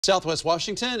Southwest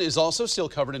Washington is also still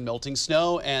covered in melting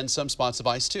snow and some spots of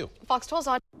ice too. Fox 12's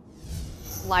Audrey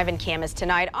live in Camas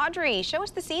tonight. Audrey, show us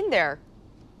the scene there.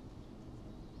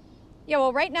 Yeah,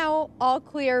 well, right now, all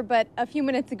clear, but a few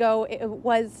minutes ago, it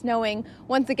was snowing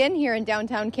once again here in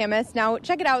downtown Camas. Now,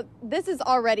 check it out. This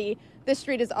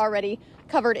street is already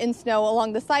covered in snow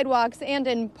along the sidewalks and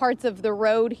in parts of the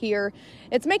road here.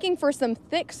 It's making for some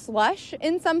thick slush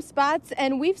in some spots,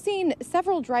 and we've seen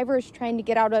several drivers trying to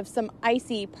get out of some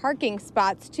icy parking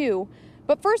spots, too.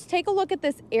 But first, take a look at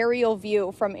this aerial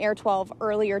view from Air 12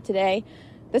 earlier today.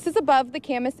 This is above the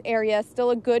Camas area, still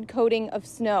a good coating of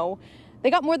snow. They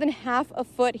got more than half a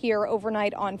foot here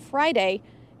overnight on Friday.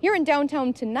 Here in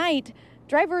downtown tonight,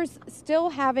 drivers still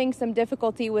having some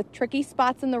difficulty with tricky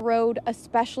spots in the road,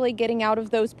 especially getting out of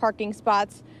those parking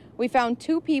spots. We found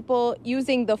 2 people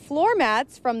using the floor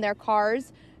mats from their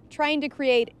cars, trying to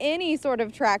create any sort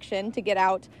of traction to get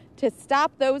out to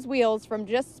stop those wheels from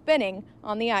just spinning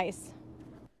on the ice.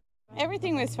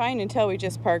 Everything was fine until we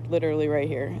just parked literally right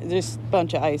here. There's a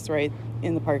bunch of ice right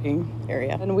in the parking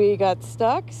area. And we got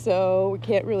stuck, so we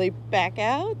can't really back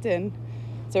out, and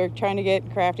so we're trying to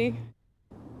get crafty.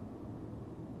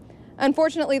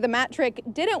 Unfortunately, the mat trick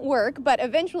didn't work, but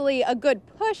eventually a good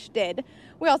push did.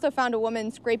 We also found a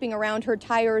woman scraping around her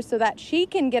tires so that she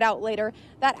can get out later.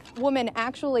 That woman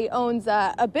actually owns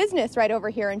a business right over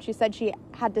here, and she said she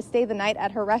had to stay the night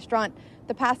at her restaurant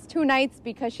the past 2 nights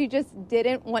because she just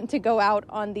didn't want to go out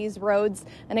on these roads.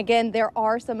 And again, there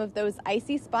are some of those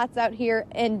icy spots out here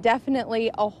and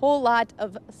definitely a whole lot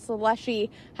of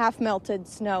slushy, half-melted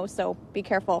snow, so be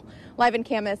careful. Live in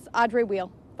Camas, Audrey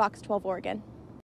Wheel, Fox 12 Oregon.